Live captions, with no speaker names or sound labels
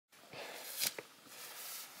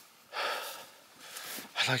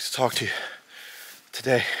I'd like to talk to you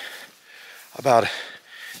today about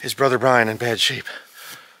his brother Bryan in bad shape.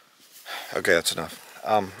 Okay, that's enough.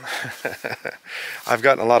 I've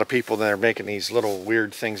gotten a lot of people that are making these little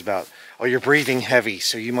weird things about, oh, you're breathing heavy,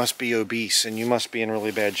 so you must be obese and you must be in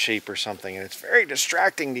really bad shape or something. And it's very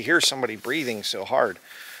distracting to hear somebody breathing so hard.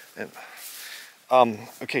 And,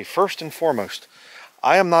 okay, first and foremost,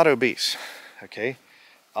 I am not obese. Okay,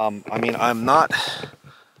 I mean, I'm not,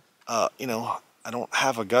 you know, I don't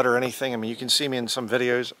have a gut or anything. I mean, you can see me in some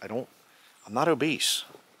videos. I'm not obese.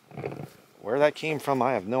 Where that came from,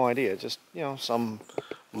 I have no idea. Just, you know, some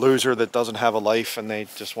loser that doesn't have a life and they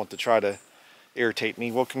just want to try to irritate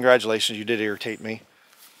me. Well, congratulations, you did irritate me.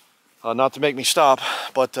 Not to make me stop,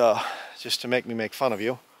 but just to make me make fun of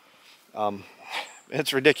you.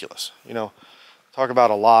 It's ridiculous, you know. Talk about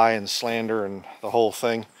a lie and slander and the whole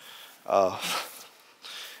thing.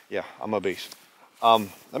 Yeah, I'm obese.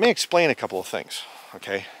 Let me explain a couple of things,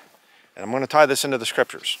 okay? And I'm going to tie this into the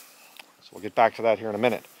scriptures. So we'll get back to that here in a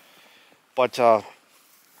minute. But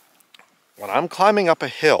when I'm climbing up a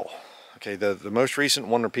hill, okay, the most recent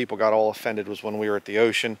one where people got all offended was when we were at the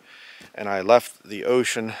ocean, and I left the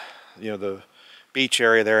ocean, you know, the beach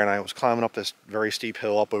area there, and I was climbing up this very steep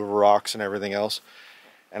hill up over rocks and everything else,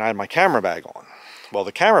 and I had my camera bag on. Well,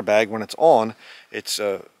 the camera bag, when it's on, it's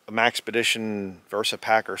a Maxpedition Versa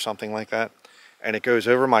Pack or something like that, and it goes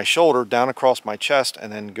over my shoulder, down across my chest,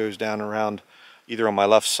 and then goes down around either on my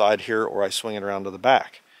left side here, or I swing it around to the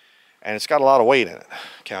back. And it's got a lot of weight in it.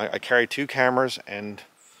 Okay, I carry 2 cameras and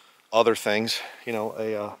other things, you know,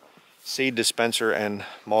 a seed dispenser and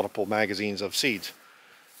multiple magazines of seeds.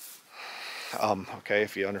 Okay,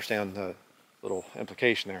 if you understand the little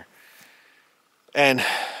implication there. And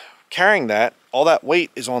carrying that, all that weight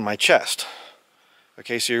is on my chest.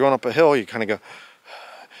 Okay, so you're going up a hill, you kind of go,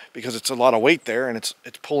 because it's a lot of weight there and it's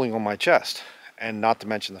pulling on my chest. And not to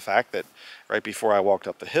mention the fact that right before I walked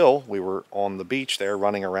up the hill, we were on the beach there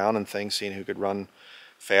running around and things, seeing who could run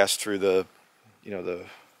fast through the, you know, the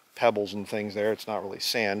pebbles and things there. It's not really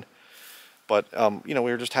sand. But, you know,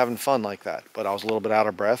 we were just having fun like that. But I was a little bit out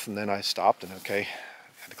of breath, and then I stopped and, okay,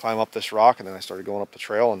 I had to climb up this rock, and then I started going up the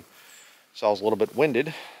trail, and so I was a little bit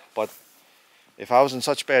winded. But if I was in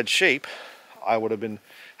such bad shape, I would have been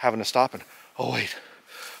having to stop and, oh, wait,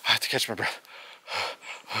 I have to catch my breath.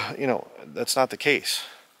 You know, that's not the case,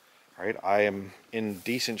 right? I am in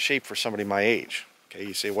decent shape for somebody my age. Okay,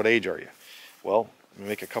 you say, what age are you? Well, let me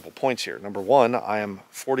make a couple points here. Number one, I am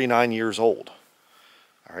 49 years old.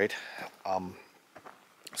 All right,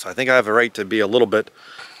 so I think I have a right to be a little bit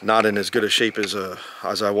not in as good a shape as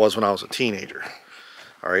I was when I was a teenager.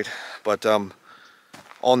 All right, but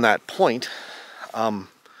on that point, I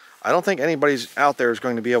don't think anybody's out there is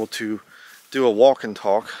going to be able to do a walk and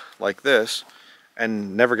talk like this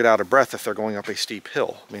and never get out of breath if they're going up a steep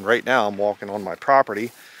hill. I mean, right now I'm walking on my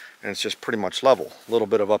property and it's just pretty much level. A little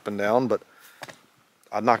bit of up and down, but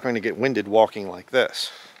I'm not going to get winded walking like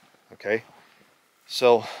this, okay?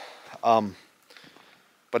 So,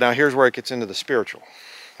 but now here's where it gets into the spiritual,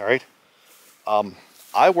 all right? I'm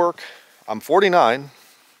 49,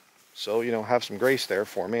 so, you know, have some grace there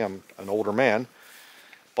for me. I'm an older man,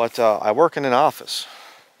 but I work in an office.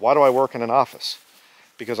 Why do I work in an office?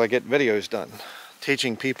 Because I get videos done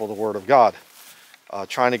teaching people the Word of God,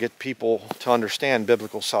 trying to get people to understand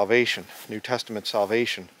biblical salvation, New Testament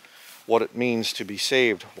salvation, what it means to be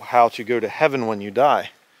saved, how to go to heaven when you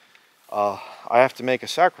die. I have to make a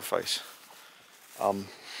sacrifice.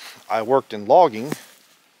 I worked in logging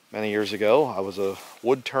many years ago. I was a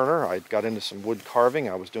wood turner. I got into some wood carving.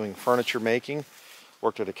 I was doing furniture making.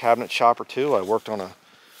 Worked at a cabinet shop or two. I worked on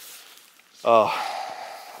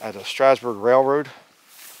at a Strasburg Railroad,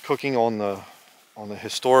 cooking on the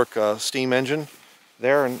historic steam engine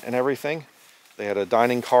there and everything. They had a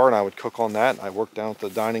dining car and I would cook on that. I worked down at the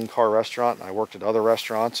dining car restaurant, and I worked at other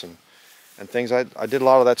restaurants and things. I did a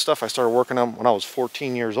lot of that stuff. I started working on when I was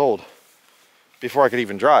 14 years old, before I could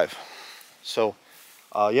even drive. So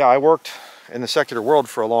yeah, I worked in the secular world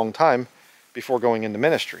for a long time before going into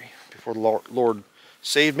ministry, before the Lord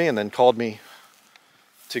saved me and then called me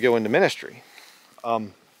to go into ministry.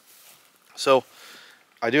 So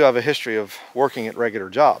I do have a history of working at regular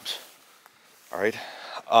jobs, all right?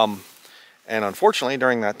 And unfortunately,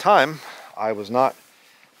 during that time, I was not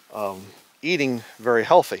eating very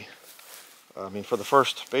healthy. I mean, for the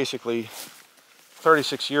first, basically,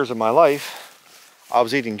 36 years of my life, I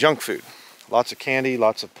was eating junk food. Lots of candy,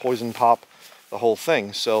 lots of poison pop, the whole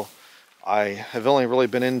thing. So I have only really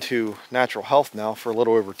been into natural health now for a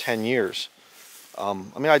little over 10 years. I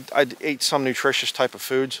mean, I ate some nutritious type of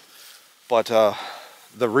foods, but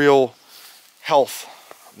the real health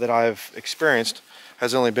that I've experienced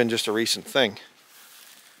has only been just a recent thing.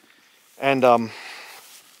 And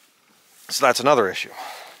so that's another issue.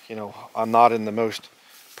 You know, I'm not in the most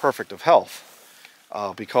perfect of health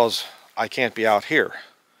because I can't be out here.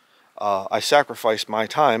 I sacrifice my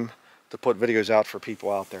time to put videos out for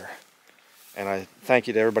people out there. And I thank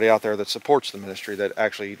you to everybody out there that supports the ministry, that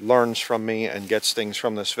actually learns from me and gets things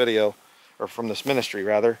from this video, or from this ministry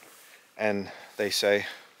rather. And they say,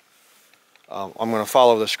 I'm going to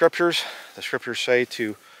follow the scriptures. The scriptures say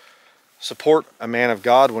to support a man of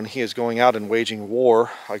God when he is going out and waging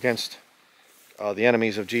war against the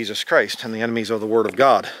enemies of Jesus Christ and the enemies of the Word of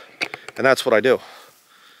God. And that's what I do.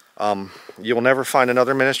 You will never find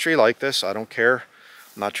another ministry like this. I don't care.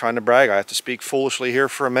 I'm not trying to brag. I have to speak foolishly here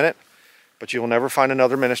for a minute. But you will never find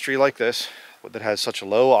another ministry like this that has such a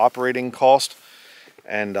low operating cost.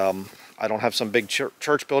 And I don't have some big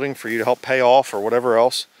church building for you to help pay off or whatever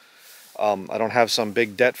else. I don't have some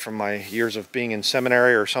big debt from my years of being in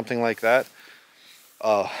seminary or something like that.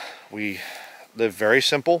 We live very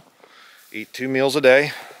simple. Eat 2 meals a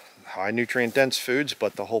day. High nutrient dense foods.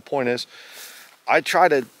 But the whole point is, I try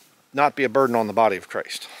to not be a burden on the body of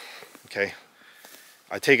Christ. Okay?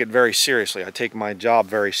 I take it very seriously. I take my job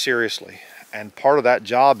very seriously. And part of that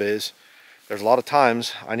job is, there's a lot of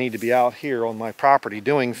times I need to be out here on my property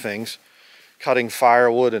doing things, cutting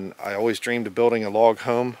firewood, and I always dreamed of building a log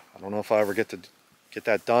home. I don't know if I ever get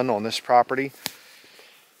that done on this property.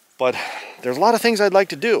 But there's a lot of things I'd like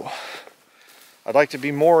to do. I'd like to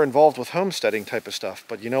be more involved with homesteading type of stuff.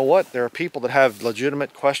 But you know what? There are people that have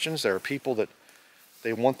legitimate questions. There are people that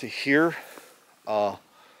they want to hear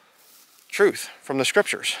truth from the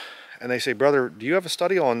scriptures. And they say, brother, do you have a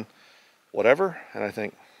study on whatever? And I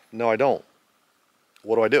think, no, I don't.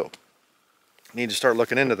 What do I do? I need to start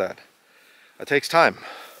looking into that. It takes time.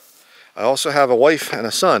 I also have a wife and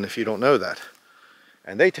a son, if you don't know that.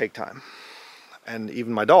 And they take time. And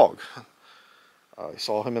even my dog. I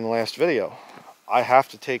saw him in the last video. I have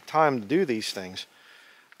to take time to do these things.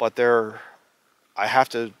 But I have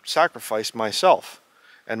to sacrifice myself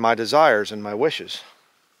and my desires and my wishes.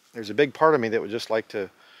 There's a big part of me that would just like to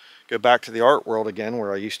go back to the art world again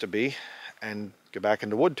where I used to be and go back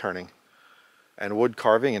into wood turning and wood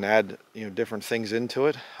carving and add, you know, different things into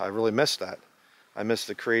it. I really miss that. I miss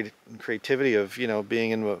the creativity of, you know,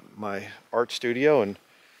 being in my art studio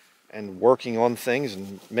and working on things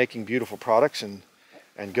and making beautiful products and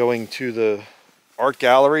going to the art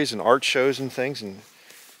galleries and art shows and things and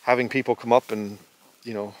having people come up and,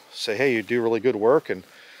 you know, say, hey, you do really good work and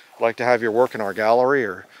I'd like to have your work in our gallery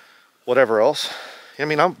or whatever else. I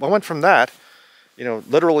mean, I went from that, you know,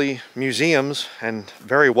 literally museums and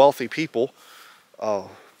very wealthy people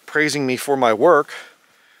praising me for my work,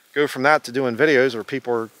 go from that to doing videos where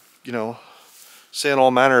people are, you know, saying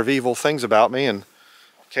all manner of evil things about me and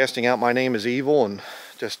casting out my name as evil and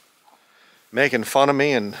just making fun of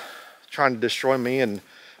me and trying to destroy me and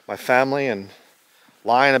my family and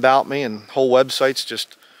lying about me, and whole websites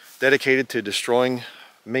just dedicated to destroying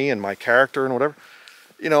me and my character and whatever.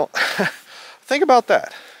 You know, think about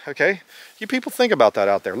that, okay? You people think about that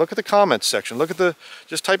out there. Look at the comments section. Look at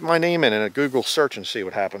just type my name in a Google search and see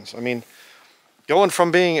what happens. I mean, going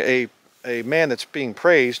from being a man that's being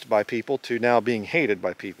praised by people to now being hated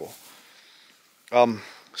by people.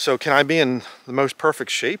 So can I be in the most perfect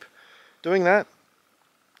shape doing that?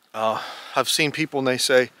 I've seen people and they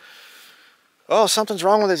say, oh, something's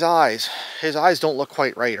wrong with his eyes. His eyes don't look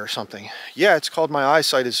quite right or something. Yeah, it's called my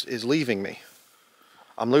eyesight is leaving me.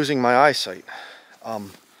 I'm losing my eyesight.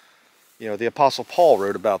 You know, the Apostle Paul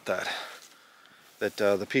wrote about that. That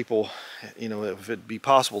the people, you know, if it'd be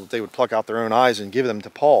possible that they would pluck out their own eyes and give them to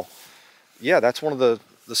Paul. Yeah, that's one of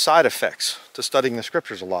the side effects to studying the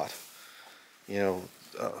scriptures a lot. You know,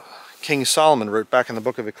 King Solomon wrote back in the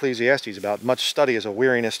book of Ecclesiastes about much study is a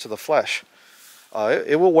weariness to the flesh.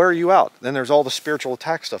 It will wear you out. Then there's all the spiritual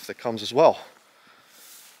attack stuff that comes as well.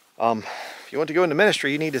 If you want to go into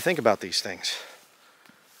ministry, you need to think about these things.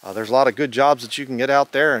 There's a lot of good jobs that you can get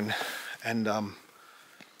out there and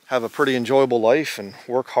have a pretty enjoyable life and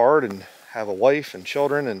work hard and have a wife and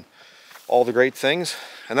children and all the great things.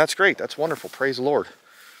 And that's great. That's wonderful. Praise the Lord.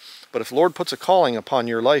 But if the Lord puts a calling upon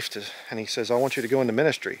your life and he says, I want you to go into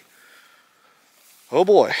ministry, oh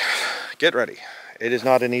boy, get ready. It is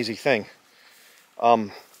not an easy thing.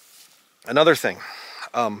 Another thing,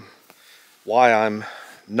 why I'm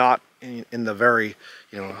not in the very,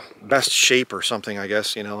 you know, best shape or something, I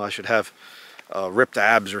guess, you know, I should have ripped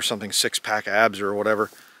abs or something, 6-pack abs or whatever.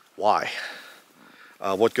 Why?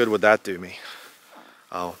 What good would that do me?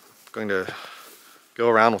 Going to go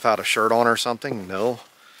around without a shirt on or something? No.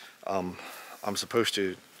 I'm supposed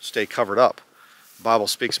to stay covered up. The Bible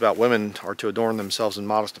speaks about women are to adorn themselves in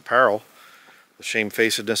modest apparel, with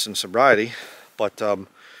shamefacedness and sobriety, but the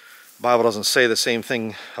Bible doesn't say the same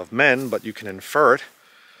thing of men, but you can infer it.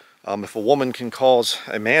 If a woman can cause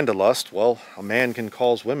a man to lust, well, a man can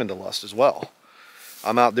cause women to lust as well.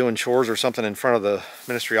 I'm out doing chores or something in front of the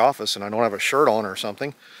ministry office and I don't have a shirt on or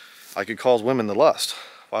something, I could cause women to lust.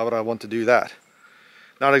 Why would I want to do that?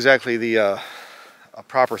 Not exactly the a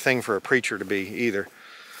proper thing for a preacher to be either.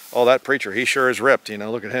 Oh, that preacher, he sure is ripped, you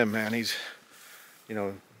know, look at him, man. He's, you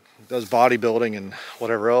know, does bodybuilding and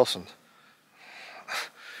whatever else, and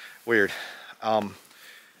weird.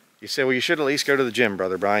 You say, well, you should at least go to the gym,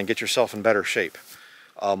 Brother Bryan, get yourself in better shape.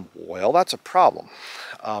 Well, that's a problem.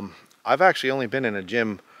 I've actually only been in a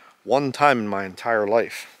gym one time in my entire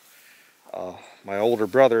life. My older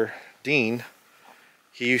brother, Dean,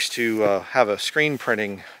 he used to have a screen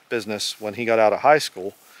printing business when he got out of high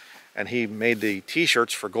school, and he made the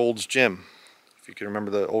t-shirts for Gold's Gym. If you can remember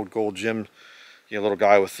the old Gold Gym, you know, little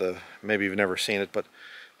guy with the, maybe you've never seen it, but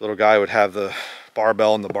little guy would have the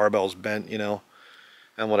barbell and the barbell's bent, you know,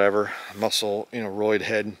 and whatever, muscle, you know, roid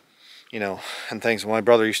head, you know, and things. My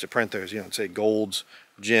brother used to print those, you know, it'd say Gold's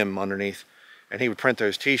Gym underneath, and he would print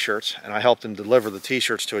those t-shirts, and I helped him deliver the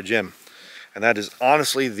t-shirts to a gym. And that is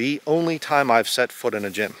honestly the only time I've set foot in a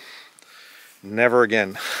gym. Never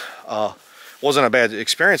again. Wasn't a bad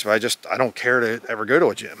experience, but I don't care to ever go to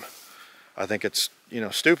a gym. I think it's, you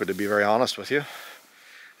know, stupid, to be very honest with you.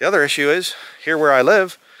 The other issue is, here where I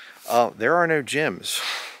live, there are no gyms.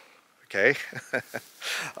 Okay?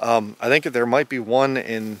 I think that there might be one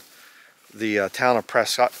in the town of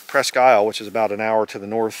Presque Isle, which is about an hour to the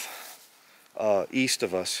north east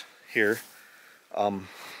of us here. Brother,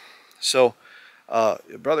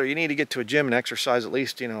 you need to get to a gym and exercise at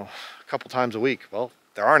least, you know, a couple times a week. Well,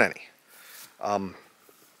 there aren't any.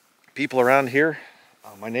 People around here,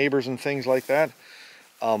 my neighbors and things like that,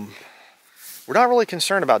 we're not really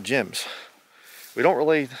concerned about gyms. We don't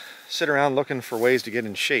really sit around looking for ways to get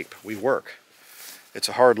in shape. We work. It's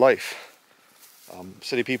a hard life.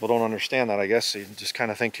 City people don't understand that, I guess. You just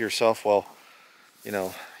kind of think to yourself, well, you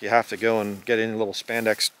know, you have to go and get in little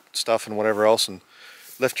spandex stuff and whatever else and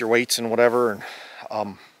lift your weights and whatever.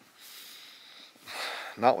 And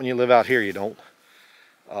not when you live out here, you don't.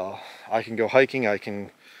 I can go hiking, I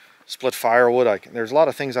can split firewood, there's a lot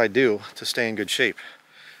of things I do to stay in good shape.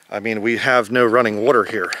 I mean, we have no running water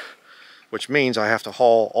here, which means I have to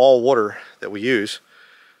haul all water that we use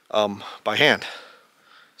by hand.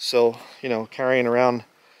 So, you know, carrying around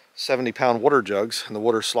 70-pound water jugs, and the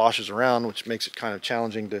water sloshes around, which makes it kind of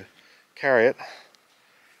challenging to carry it.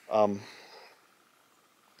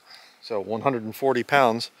 So 140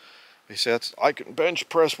 pounds, they say, I can bench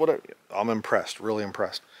press whatever. I'm impressed, really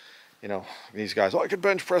impressed. You know, these guys, I could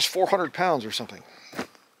bench press 400 pounds or something.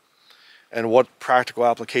 And what practical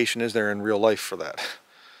application is there in real life for that?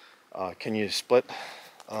 Can you split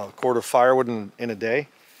a cord of firewood in a day?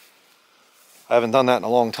 I haven't done that in a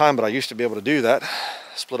long time, but I used to be able to do that.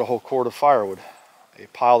 Split a whole cord of firewood. A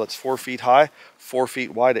pile that's 4 feet high, 4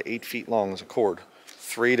 feet wide, and 8 feet long is a cord.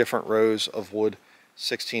 3 different rows of wood,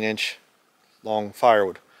 16-inch long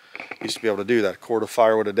firewood. Used to be able to do that, a cord of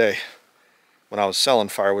firewood a day, when I was selling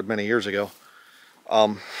firewood many years ago.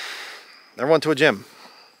 Never went to a gym.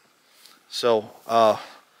 So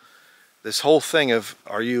this whole thing of,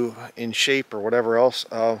 are you in shape or whatever else,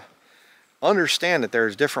 understand that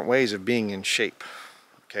there's different ways of being in shape,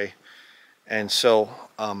 okay? And so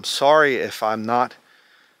I'm sorry if I'm not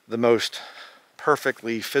the most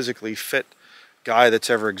perfectly physically fit guy that's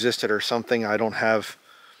ever existed or something. I don't have,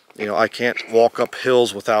 you know, I can't walk up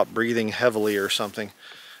hills without breathing heavily or something.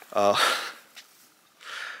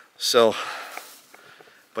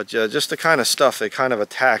 But just the kind of stuff, the kind of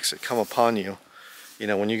attacks that come upon you, you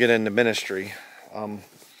know, when you get into ministry.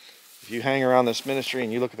 If you hang around this ministry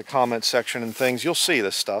and you look at the comment section and things, you'll see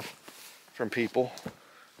this stuff from people.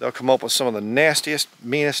 They'll come up with some of the nastiest,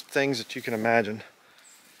 meanest things that you can imagine.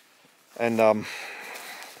 And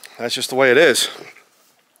that's just the way it is.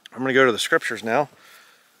 I'm going to go to the scriptures now,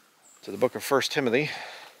 to the book of 1 Timothy.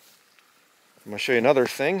 I'm going to show you another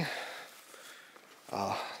thing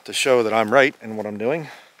to show that I'm right in what I'm doing.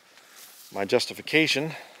 My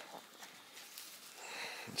justification.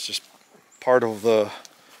 It's just part of the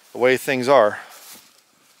way things are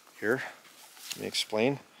here. Let me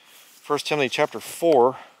explain. 1 Timothy chapter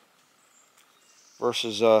 4,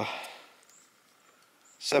 verses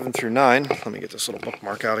 7 through 9. Let me get this little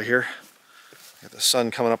bookmark out of here. Got the sun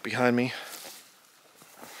coming up behind me.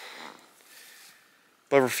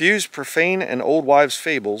 But refuse profane and old wives'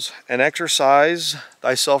 fables, and exercise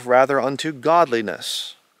thyself rather unto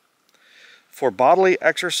godliness. For bodily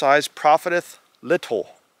exercise profiteth little.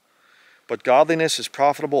 But godliness is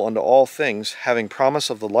profitable unto all things, having promise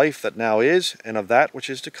of the life that now is, and of that which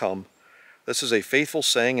is to come. This is a faithful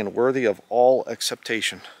saying, and worthy of all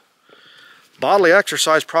acceptation. Bodily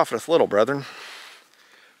exercise profiteth little, brethren.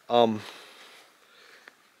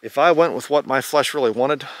 If I went with what my flesh really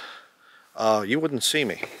wanted, you wouldn't see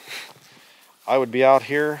me. I would be out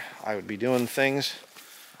here, I would be doing things.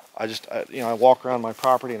 I walk around my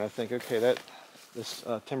property and I think, okay, this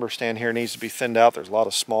timber stand here needs to be thinned out. There's a lot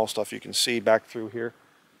of small stuff you can see back through here.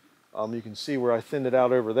 You can see where I thinned it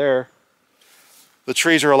out over there. The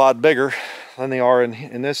trees are a lot bigger than they are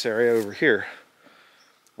in this area over here.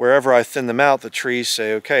 Wherever I thin them out, the trees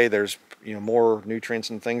say, okay, there's more nutrients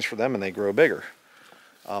and things for them, and they grow bigger.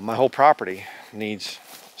 My whole property needs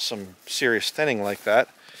some serious thinning like that,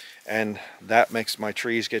 and that makes my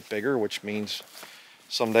trees get bigger, which means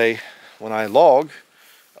someday when I log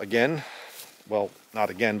again, well, not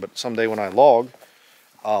again, but someday when I log,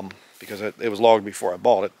 because it was logged before I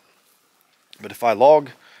bought it, but if I log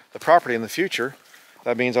the property in the future,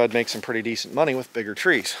 that means I'd make some pretty decent money with bigger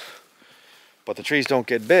trees. But the trees don't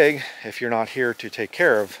get big if you're not here to take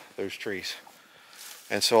care of those trees.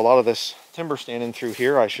 And so a lot of this timber standing through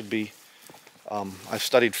here, I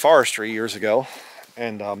studied forestry years ago,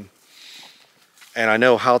 and I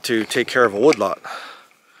know how to take care of a woodlot.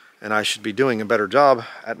 And I should be doing a better job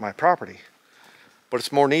at my property. But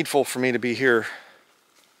it's more needful for me to be here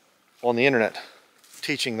on the internet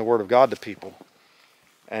teaching the Word of God to people.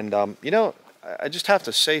 And I just have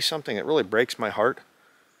to say something that really breaks my heart,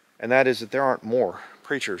 and that is that there aren't more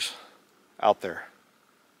preachers out there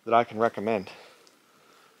that I can recommend.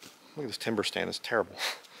 Look at this timber stand, it's terrible.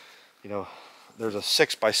 There's a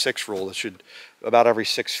 6x6 rule that should, about every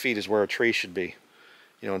 6 feet is where a tree should be,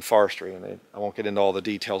 in forestry. And I won't get into all the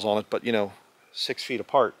details on it, but 6 feet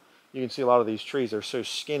apart. You can see a lot of these trees, they're so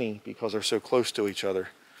skinny because they're so close to each other.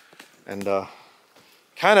 And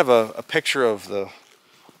kind of a picture of the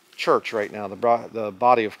church right now, the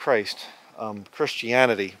body of Christ,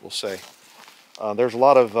 Christianity, we'll say. There's a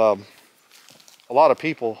lot of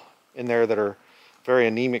people in there that are very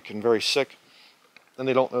anemic and very sick, and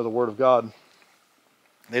they don't know the Word of God.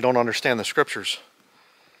 They don't understand the Scriptures,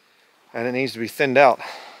 and it needs to be thinned out.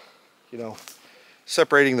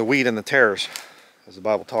 Separating the wheat and the tares, as the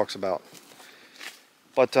Bible talks about.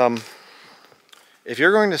 But if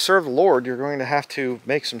you're going to serve the Lord, you're going to have to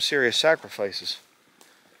make some serious sacrifices.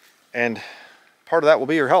 And part of that will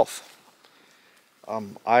be your health.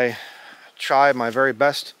 I try my very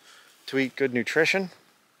best to eat good nutrition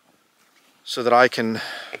so that I can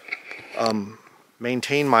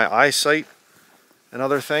maintain my eyesight and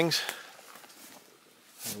other things.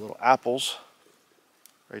 Little apples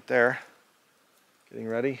right there, getting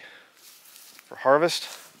ready for harvest.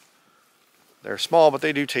 They're small, but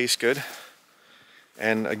they do taste good.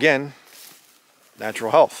 And again,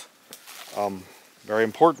 natural health, very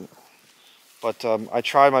important. But I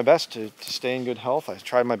try my best to stay in good health. I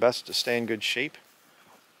try my best to stay in good shape.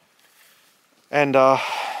 And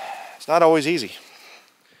it's not always easy.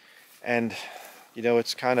 And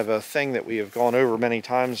it's kind of a thing that we have gone over many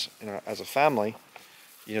times as a family.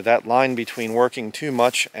 That line between working too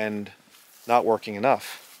much and not working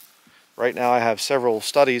enough. Right now I have several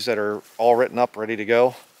studies that are all written up, ready to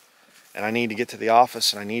go. And I need to get to the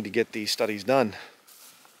office and I need to get these studies done.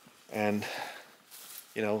 And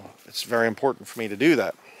it's very important for me to do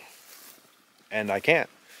that. And I can't.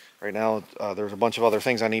 Right now, there's a bunch of other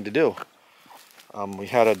things I need to do. We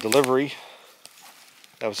had a delivery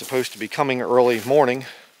that was supposed to be coming early morning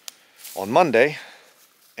on Monday.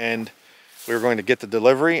 And we were going to get the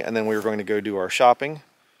delivery, and then we were going to go do our shopping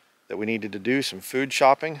that we needed to do, some food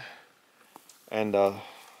shopping. And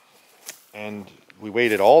we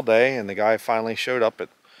waited all day, and the guy finally showed up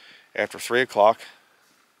after 3 o'clock.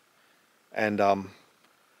 And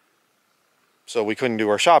so we couldn't do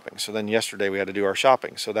our shopping. So then yesterday we had to do our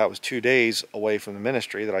shopping. So that was 2 days away from the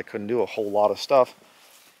ministry that I couldn't do a whole lot of stuff.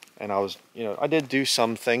 And I did do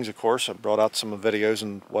some things, of course. I brought out some videos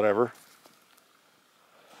and whatever.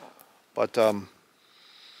 But hearing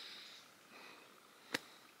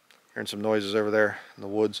some noises over there in the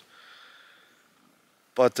woods.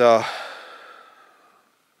 But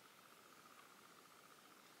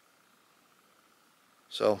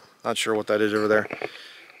so not sure what that is over there.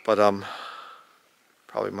 But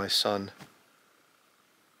probably my son,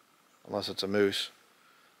 unless it's a moose,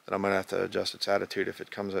 then I'm gonna have to adjust its attitude if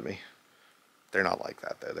it comes at me. They're not like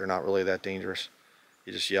that though. They're not really that dangerous.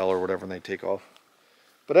 You just yell or whatever and they take off.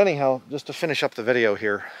 But anyhow, just to finish up the video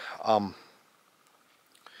here,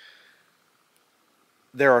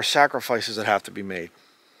 there are sacrifices that have to be made.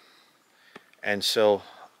 And so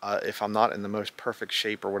If I'm not in the most perfect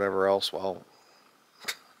shape or whatever else, well,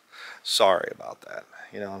 sorry about that.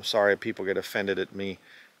 You know, I'm sorry if people get offended at me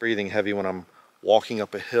breathing heavy when I'm walking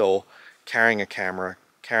up a hill, carrying a camera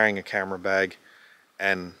bag,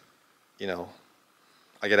 and, you know,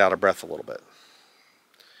 I get out of breath a little bit.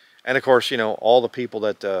 And of course, you know, all the people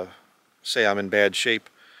that say I'm in bad shape,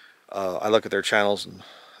 I look at their channels and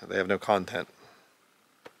they have no content.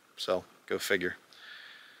 So, go figure.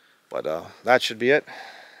 But that should be it.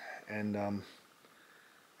 And I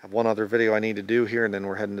have one other video I need to do here, and then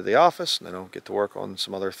we're heading to the office, and then I'll get to work on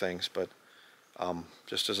some other things. But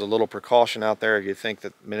just as a little precaution out there, if you think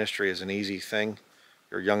that ministry is an easy thing,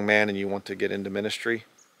 you're a young man and you want to get into ministry,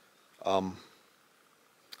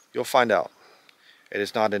 you'll find out. It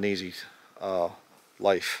is not an easy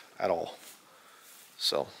life at all.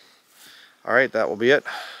 So, alright, that will be it.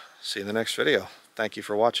 See you in the next video. Thank you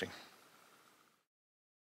for watching.